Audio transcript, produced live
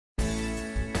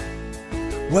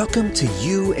Welcome to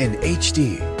You in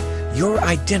HD, your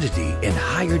identity in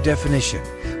higher definition,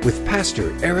 with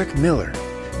Pastor Eric Miller.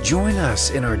 Join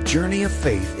us in our journey of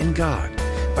faith in God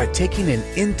by taking an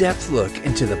in-depth look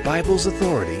into the Bible's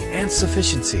authority and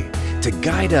sufficiency to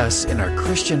guide us in our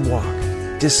Christian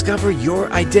walk. Discover your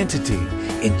identity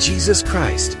in Jesus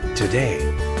Christ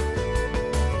today.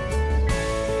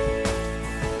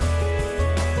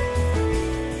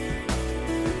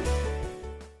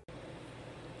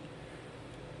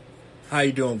 How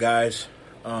you doing, guys?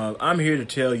 I'm here to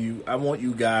tell you, I want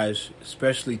you guys,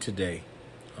 especially today,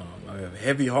 I have a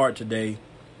heavy heart today.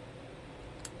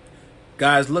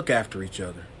 Guys, look after each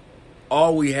other.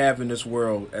 All we have in this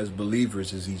world as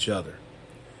believers is each other.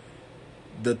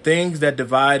 The things that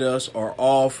divide us are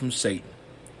all from Satan.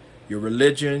 Your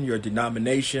religion, your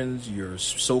denominations, your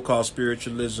so-called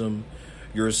spiritualism,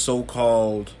 your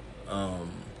so-called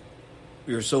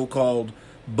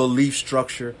belief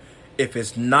structure. If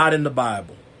it's not in the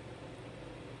Bible,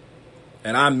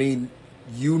 and I mean,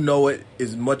 you know it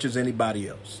as much as anybody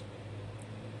else,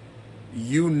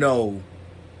 you know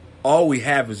all we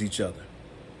have is each other.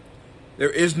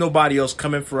 There is nobody else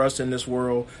coming for us in this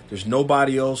world. There's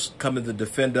nobody else coming to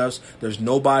defend us. There's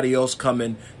nobody else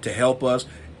coming to help us.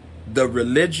 The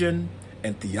religion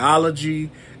and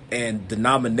theology and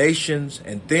denominations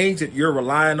and things that you're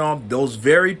relying on, those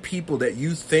very people that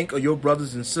you think are your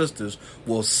brothers and sisters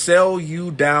will sell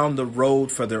you down the road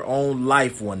for their own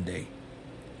life one day.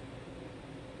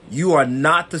 You are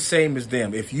not the same as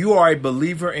them. If you are a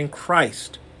believer in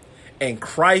Christ and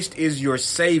Christ is your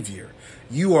Savior,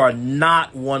 you are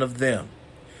not one of them.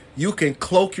 You can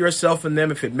cloak yourself in them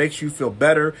if it makes you feel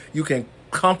better. You can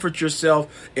comfort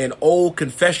yourself in old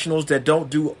confessionals that don't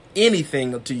do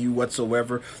anything to you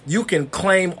whatsoever. You can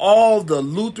claim all the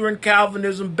Lutheran,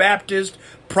 Calvinism, Baptist,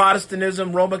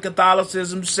 Protestantism, Roman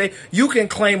Catholicism. Say you can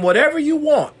claim whatever you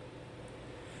want.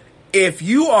 If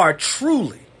you are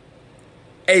truly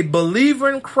a believer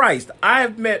in Christ, I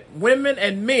have met women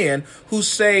and men who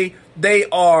say they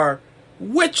are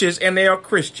witches and they are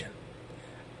Christian.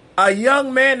 A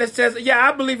young man that says, yeah,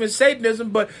 I believe in Satanism,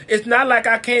 but it's not like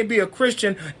I can't be a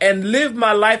Christian and live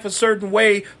my life a certain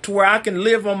way to where I can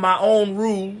live on my own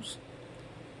rules.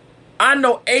 I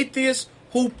know atheists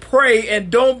who pray and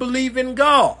don't believe in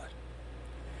God.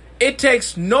 It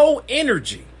takes no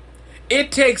energy.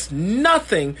 It takes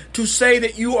nothing to say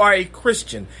that you are a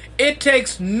Christian. It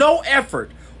takes no effort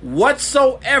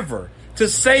whatsoever to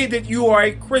say that you are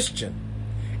a Christian.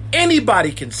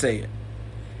 Anybody can say it.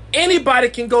 Anybody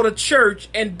can go to church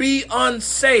and be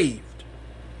unsaved.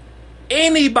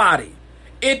 Anybody.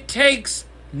 It takes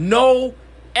no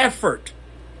effort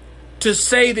to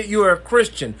say that you are a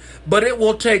Christian, but it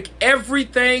will take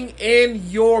everything in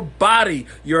your body,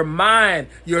 your mind,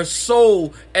 your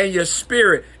soul, and your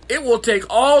spirit. It will take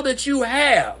all that you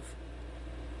have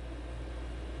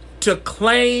to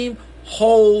claim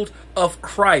hold of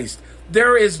Christ.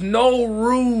 There is no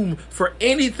room for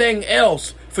anything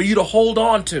else for you to hold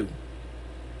on to.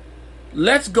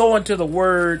 Let's go into the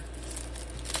word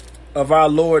of our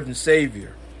Lord and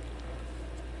Savior.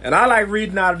 And I like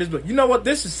reading out of this book. You know what?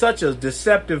 This is such a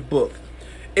deceptive book.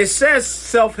 It says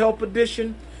self-help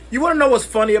edition. You want to know what's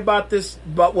funny about this,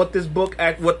 about what this book,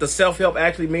 what the self-help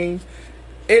actually means?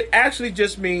 It actually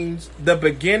just means the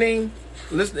beginning.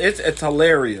 Listen, it's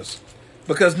hilarious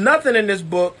because nothing in this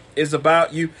book is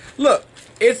about you. Look,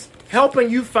 it's helping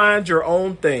you find your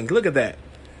own thing. Look at that.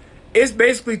 It's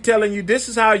basically telling you this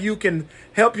is how you can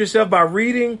help yourself by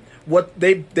reading what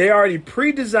they already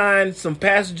pre-designed some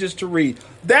passages to read.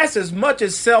 That's as much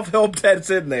as self-help that's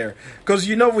in there. Because,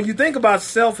 you know, when you think about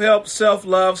self-help,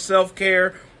 self-love,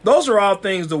 self-care, those are all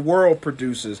things the world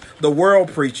produces, the world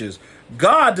preaches.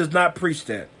 God does not preach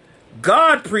that.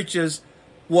 God preaches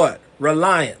what?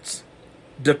 Reliance,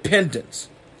 dependence.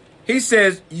 He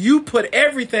says, you put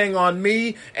everything on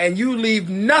me and you leave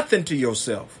nothing to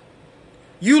yourself.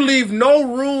 You leave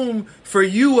no room for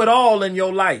you at all in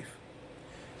your life.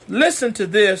 Listen to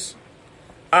this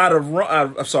out of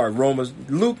Romans,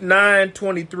 Luke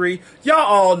 9:23. Y'all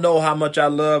all know how much I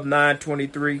love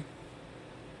 9:23.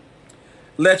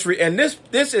 Let's read. And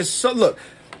this is so, look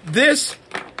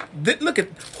at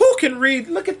who can read.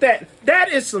 Look at that. That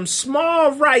is some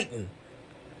small writing.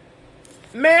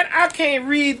 Man, I can't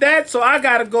read that, so I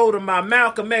got to go to my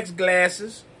Malcolm X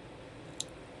glasses.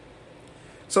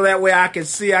 So that way I can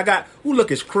see. I got, ooh, look,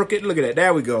 it's crooked. Look at that.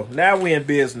 There we go. Now we're in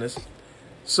business.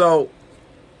 So,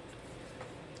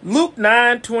 Luke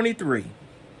 9:23.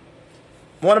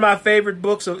 One of my favorite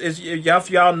books is,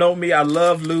 y'all know me, I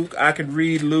love Luke. I can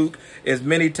read Luke as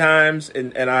many times,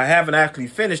 and I haven't actually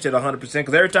finished it 100%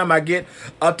 because every time I get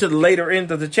up to the later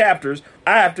end of the chapters,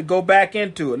 I have to go back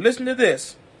into it. Listen to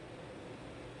this.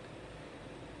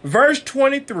 Verse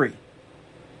 23.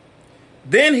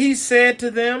 Then he said to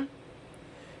them,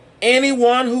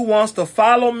 anyone who wants to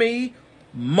follow me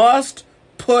must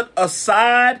put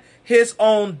aside his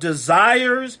own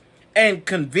desires and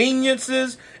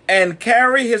conveniences and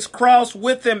carry his cross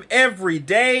with him every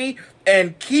day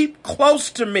and keep close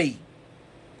to me.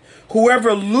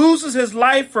 Whoever loses his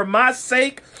life for my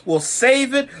sake will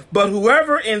save it, but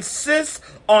whoever insists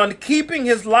on keeping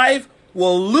his life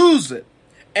will lose it.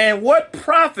 And what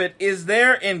profit is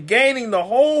there in gaining the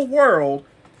whole world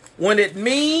when it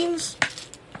means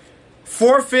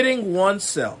forfeiting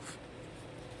oneself?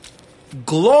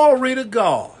 Glory to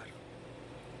God.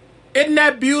 Isn't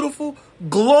that beautiful?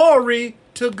 Glory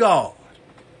to God.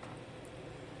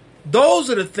 Those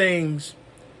are the things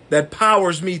that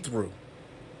powers me through.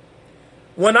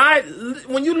 When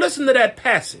you listen to that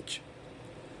passage,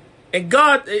 and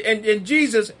God and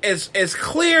Jesus is as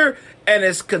clear and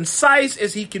as concise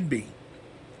as he can be,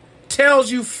 tells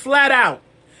you flat out,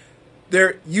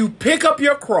 there you pick up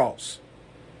your cross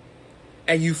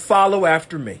and you follow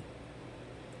after me.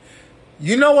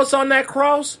 You know what's on that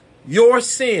cross? Your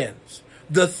sins.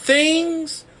 The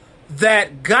things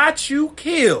that got you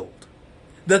killed.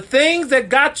 The things that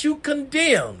got you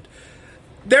condemned.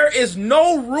 There is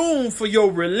no room for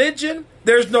your religion.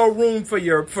 There's no room for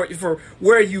for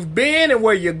where you've been and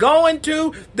where you're going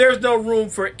to. There's no room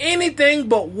for anything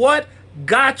but what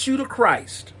got you to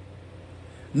Christ.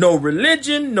 No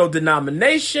religion, no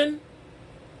denomination,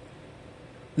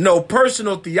 no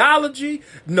personal theology,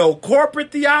 no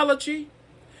corporate theology,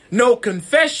 no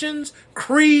confessions,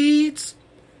 creeds,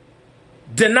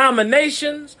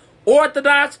 denominations,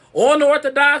 orthodox,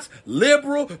 unorthodox,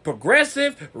 liberal,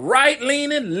 progressive,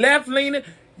 right-leaning, left-leaning.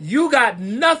 You got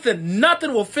nothing.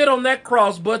 Nothing will fit on that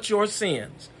cross but your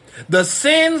sins. The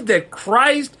sins that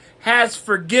Christ has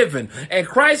forgiven. And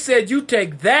Christ said, you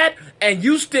take that and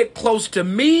you stick close to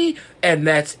me, and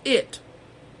that's it.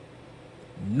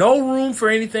 No room for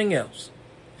anything else.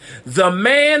 The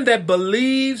man that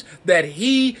believes that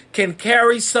he can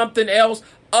carry something else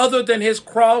other than his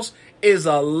cross is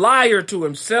a liar to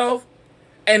himself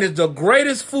and is the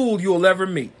greatest fool you'll ever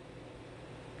meet.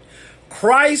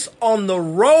 Christ, on the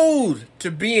road to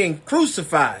being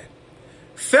crucified,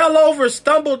 fell over,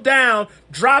 stumbled down,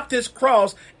 dropped his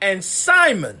cross, and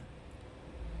Simon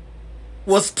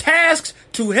was tasked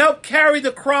to help carry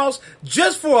the cross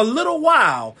just for a little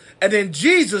while, and then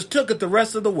Jesus took it the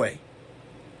rest of the way.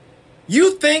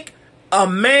 You think a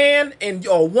man and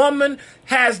a woman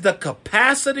has the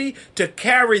capacity to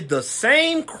carry the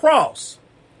same cross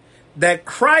that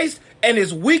Christ in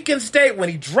his weakened state when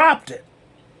he dropped it?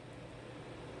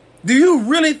 Do you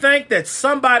really think that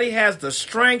somebody has the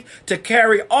strength to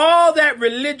carry all that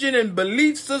religion and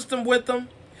belief system with them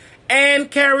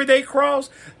and carry their cross?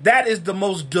 That is the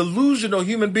most delusional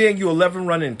human being you will ever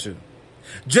run into.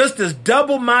 Just as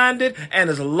double-minded and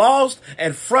as lost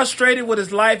and frustrated with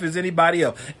his life as anybody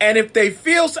else. And if they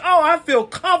feel, I feel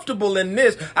comfortable in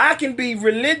this, I can be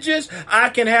religious, I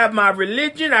can have my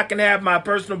religion, I can have my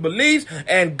personal beliefs,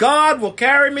 and God will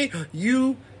carry me,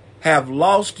 you have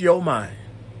lost your mind.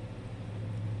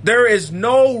 There is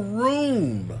no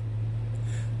room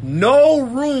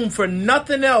for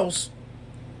nothing else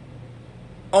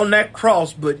on that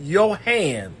cross but your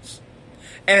hands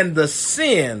and the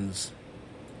sins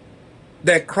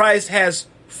that Christ has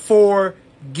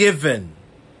forgiven.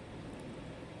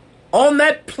 On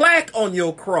that plaque on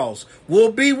your cross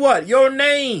will be what? Your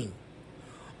name.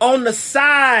 On the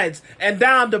sides and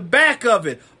down the back of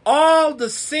it, all the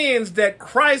sins that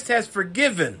Christ has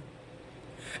forgiven.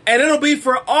 And it'll be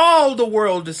for all the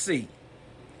world to see.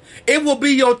 It will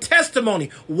be your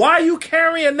testimony. Why are you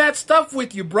carrying that stuff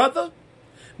with you, brother?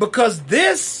 Because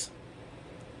this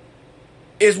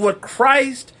is what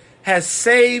Christ has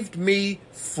saved me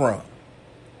from.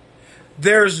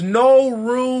 There's no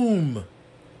room.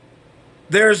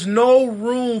 There's no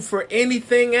room for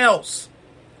anything else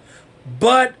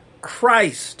but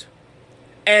Christ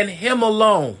and Him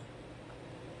alone.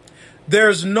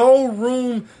 There's no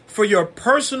room for your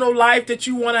personal life that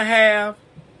you want to have.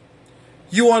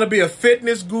 You want to be a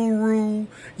fitness guru.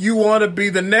 You want to be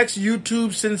the next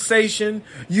YouTube sensation.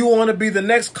 You want to be the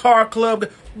next car club.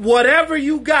 Whatever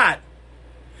you got,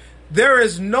 there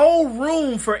is no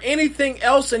room for anything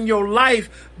else in your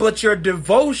life but your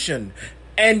devotion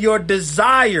and your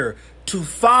desire to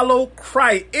follow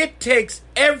Christ. It takes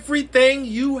everything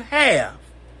you have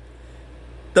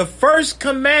The first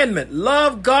commandment,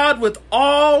 love God with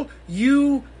all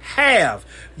you have.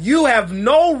 You have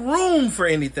no room for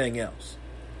anything else.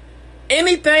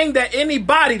 Anything that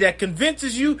anybody that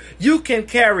convinces you you can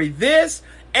carry this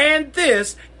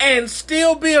and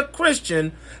still be a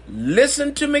Christian,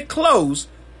 listen to me close,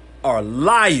 are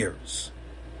liars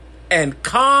and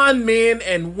con men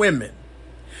and women.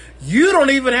 You don't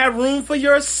even have room for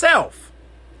yourself.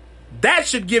 That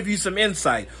should give you some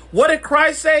insight. What did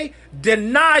Christ say?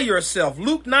 Deny yourself.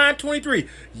 Luke 9:23.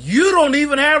 You don't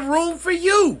even have room for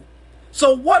you.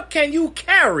 So what can you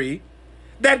carry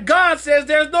that God says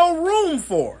there's no room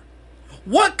for?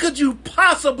 What could you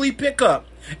possibly pick up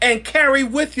and carry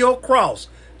with your cross?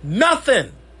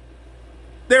 Nothing.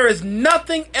 There is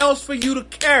nothing else for you to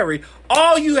carry.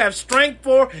 All you have strength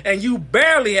for, and you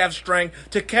barely have strength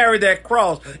to carry that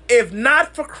cross. If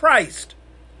not for Christ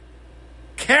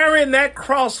carrying that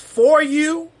cross for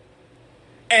you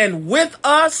and with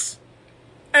us,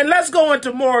 and let's go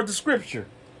into more of the scripture.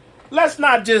 Let's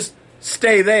not just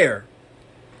stay there.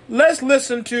 Let's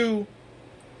listen to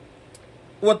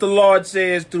what the Lord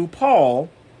says through Paul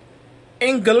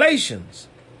in Galatians.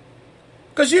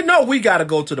 Because you know we got to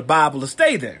go to the Bible to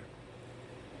stay there.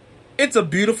 It's a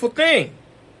beautiful thing.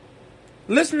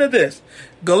 Listen to this.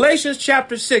 Galatians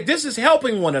chapter 6. This is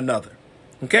helping one another.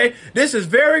 Okay? This is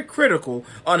very critical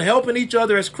on helping each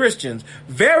other as Christians.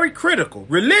 Very critical.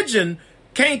 Religion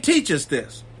can't teach us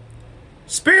this.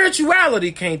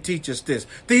 Spirituality can't teach us this.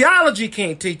 Theology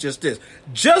can't teach us this.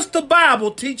 Just the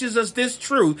Bible teaches us this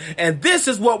truth, and this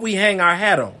is what we hang our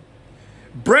hat on.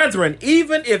 Brethren,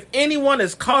 even if anyone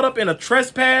is caught up in a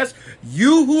trespass,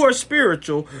 you who are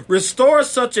spiritual, restore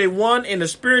such a one in the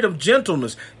spirit of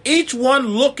gentleness, each one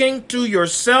looking to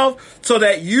yourself, so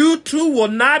that you too will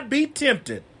not be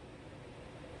tempted.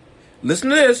 Listen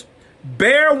to this.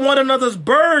 Bear one another's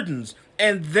burdens,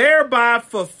 and thereby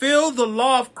fulfill the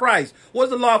law of Christ.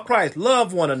 What's the law of Christ?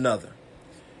 Love one another.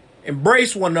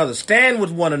 Embrace one another. Stand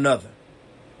with one another.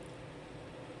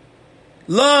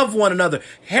 Love one another.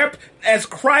 As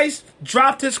Christ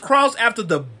dropped his cross after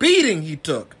the beating he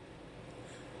took.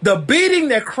 The beating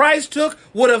that Christ took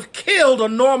would have killed a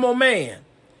normal man.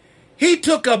 He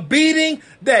took a beating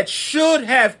that should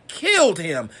have killed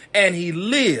him, and he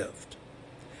lived.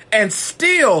 And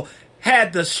still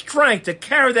had the strength to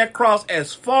carry that cross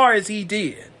as far as he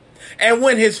did. And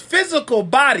when his physical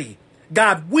body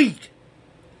got weak,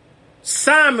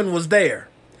 Simon was there.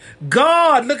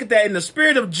 God, look at that, in the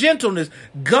spirit of gentleness,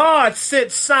 God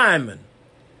sent Simon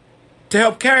to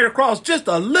help carry the cross just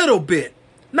a little bit.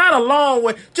 Not a long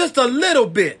way, just a little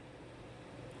bit.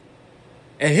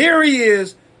 And here he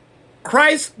is,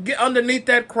 Christ get underneath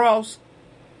that cross,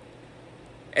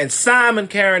 and Simon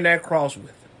carrying that cross with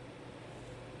him.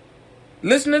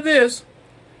 Listen to this.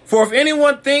 For if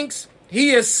anyone thinks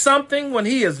he is something when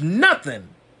he is nothing,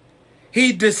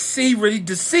 he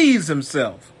deceives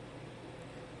himself.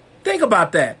 Think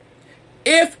about that.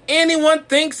 If anyone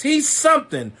thinks he's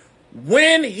something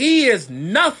when he is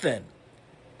nothing,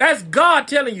 that's God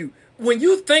telling you. When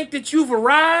you think that you've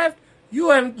arrived, you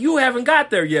haven't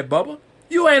got there yet, Bubba.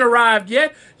 You ain't arrived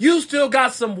yet. You still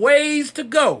got some ways to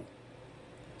go.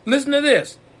 Listen to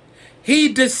this.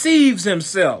 He deceives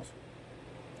himself.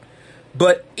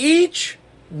 But each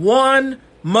one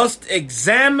must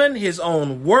examine his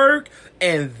own work,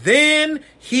 and then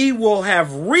he will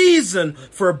have reason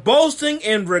for boasting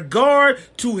in regard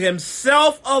to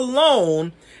himself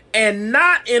alone and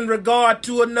not in regard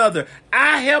to another.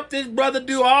 I helped this brother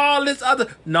do all this other.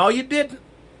 No, you didn't.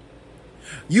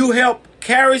 You helped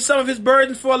carry some of his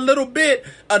burdens for a little bit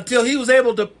until he was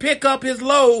able to pick up his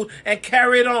load and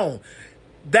carry it on.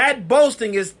 That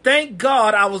boasting is, thank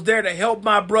God I was there to help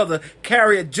my brother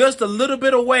carry it just a little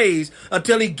bit of ways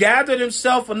until he gathered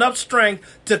himself enough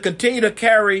strength to continue to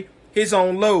carry his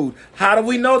own load. How do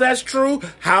we know that's true?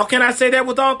 How can I say that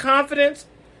with all confidence?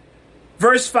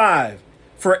 Verse 5,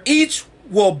 for each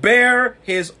will bear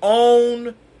his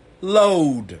own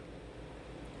load.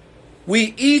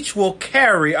 We each will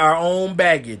carry our own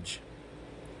baggage.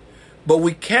 But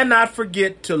we cannot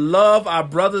forget to love our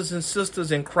brothers and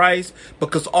sisters in Christ,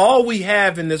 because all we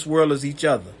have in this world is each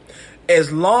other.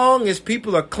 As long as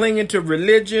people are clinging to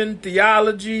religion,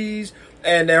 theologies,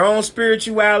 and their own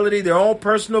spirituality, their own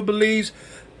personal beliefs,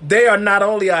 they're not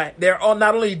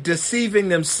only deceiving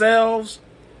themselves,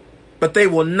 but they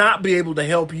will not be able to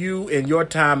help you in your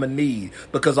time of need,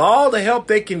 because all the help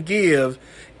they can give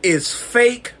is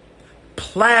fake,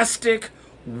 plastic,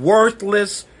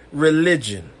 worthless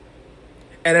religion.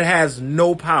 And it has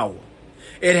no power.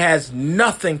 It has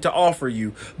nothing to offer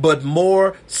you but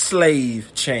more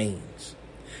slave chains.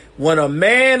 When a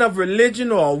man of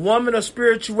religion or a woman of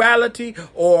spirituality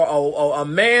or a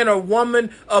man or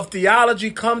woman of theology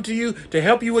come to you to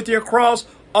help you with your cross,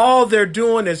 all they're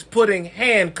doing is putting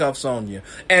handcuffs on you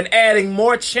and adding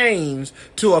more chains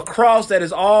to a cross that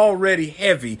is already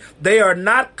heavy. They are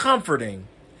not comforting,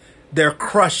 they're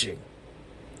crushing.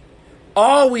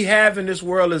 All we have in this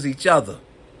world is each other.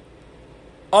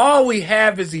 All we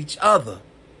have is each other.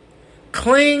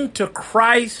 Cling to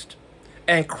Christ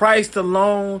and Christ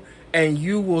alone, and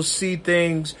you will see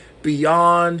things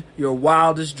beyond your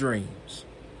wildest dreams.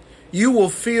 You will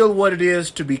feel what it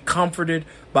is to be comforted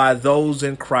by those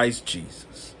in Christ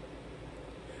Jesus.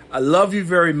 I love you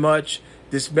very much.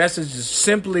 This message is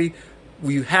simply,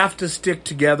 we have to stick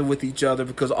together with each other,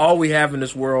 because all we have in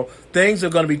this world, things are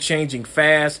going to be changing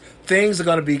fast. Things are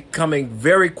going to be coming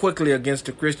very quickly against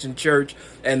the Christian church,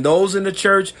 and those in the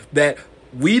church that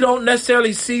we don't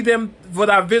necessarily see them with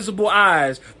our visible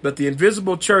eyes, but the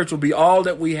invisible church will be all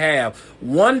that we have.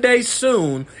 One day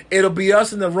soon, it'll be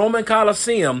us in the Roman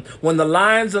Colosseum when the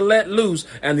lions are let loose,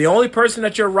 and the only person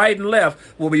at your right and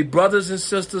left will be brothers and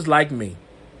sisters like me.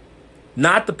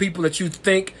 Not the people that you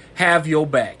think have your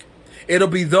back. It'll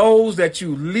be those that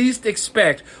you least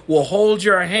expect will hold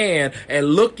your hand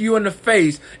and look you in the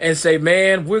face and say,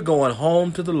 man, we're going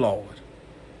home to the Lord.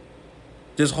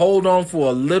 Just hold on for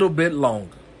a little bit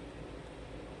longer.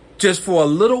 Just for a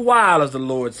little while, as the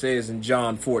Lord says in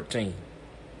John 14.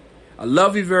 I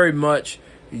love you very much.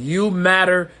 You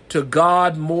matter to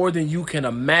God more than you can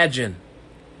imagine.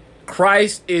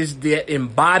 Christ is the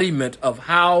embodiment of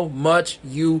how much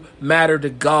you matter to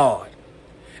God.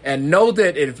 And know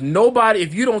that if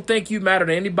you don't think you matter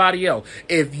to anybody else,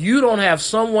 if you don't have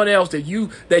someone else that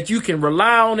you can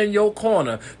rely on in your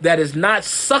corner that is not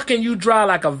sucking you dry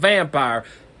like a vampire,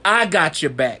 I got your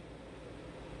back.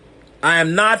 I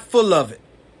am not full of it.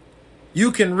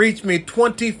 You can reach me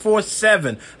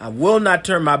 24/7. I will not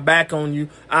turn my back on you.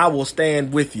 I will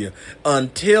stand with you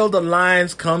until the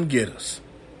lions come get us.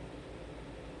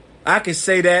 I can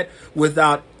say that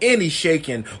without any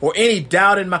shaking or any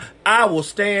doubt in my, I will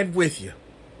stand with you.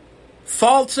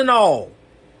 Faults and all,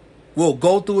 we'll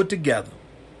go through it together.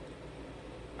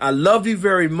 I love you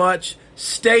very much.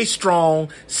 Stay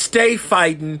strong, stay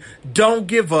fighting, don't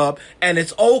give up, and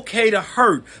it's okay to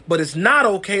hurt, but it's not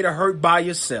okay to hurt by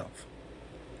yourself.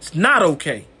 It's not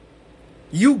okay.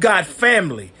 You got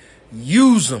family,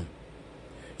 use them.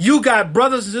 You got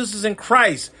brothers and sisters in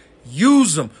Christ,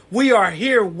 use them. We are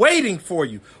here waiting for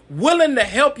you, willing to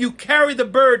help you carry the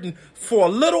burden for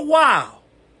a little while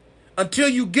until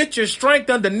you get your strength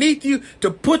underneath you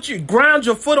to ground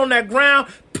your foot on that ground,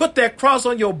 put that cross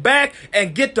on your back,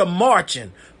 and get to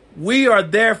marching. We are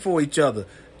there for each other.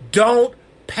 Don't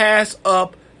pass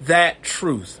up that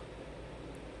truth.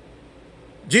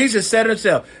 Jesus said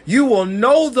himself, you will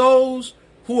know those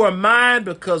who are mine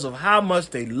because of how much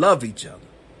they love each other.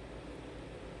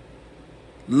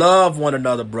 Love one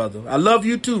another, brother. I love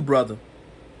you too, brother.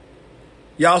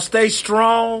 Y'all stay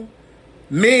strong.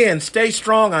 Men, stay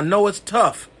strong. I know it's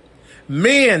tough.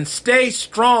 Men, stay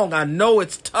strong. I know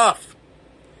it's tough.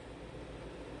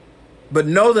 But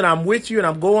know that I'm with you and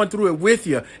I'm going through it with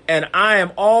you. And I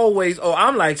am always,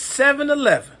 I'm like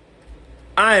 7-Eleven.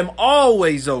 I am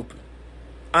always open.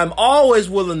 I'm always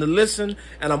willing to listen,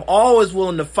 and I'm always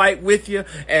willing to fight with you.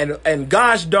 And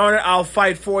gosh darn it, I'll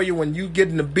fight for you when you get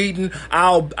in the beating.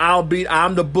 I'm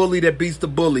the bully that beats the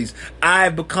bullies.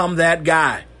 I've become that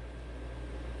guy.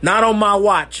 Not on my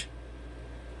watch.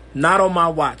 Not on my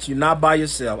watch. You're not by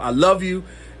yourself. I love you.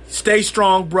 Stay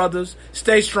strong, brothers.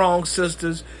 Stay strong,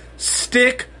 sisters.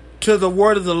 Stick to the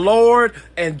word of the Lord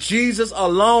and Jesus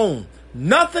alone.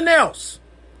 Nothing else.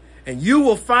 And you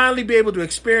will finally be able to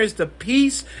experience the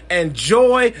peace and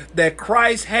joy that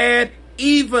Christ had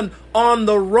even on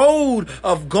the road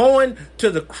of going to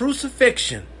the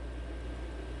crucifixion.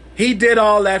 He did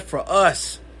all that for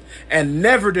us, and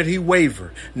never did he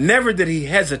waver. Never did he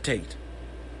hesitate.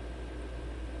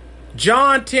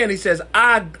 John 10, he says,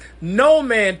 no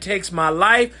man takes my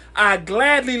life. I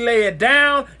gladly lay it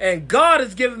down, and God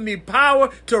has given me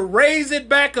power to raise it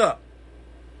back up.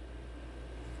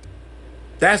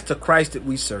 That's the Christ that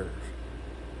we serve.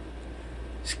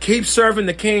 Keep serving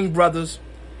the King, brothers.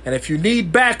 And if you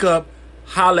need backup,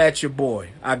 holla at your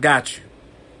boy. I got you.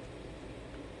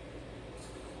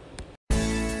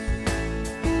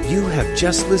 You have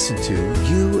just listened to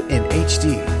You in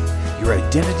HD, Your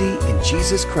Identity in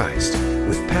Jesus Christ,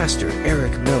 with Pastor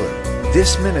Eric Miller.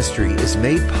 This ministry is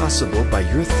made possible by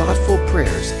your thoughtful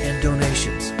prayers and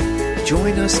donations.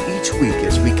 Join us each week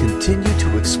as we continue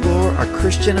to explore our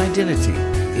Christian identity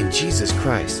in Jesus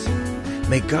Christ.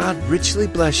 May God richly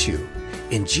bless you.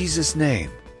 In Jesus' name,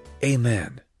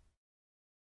 Amen.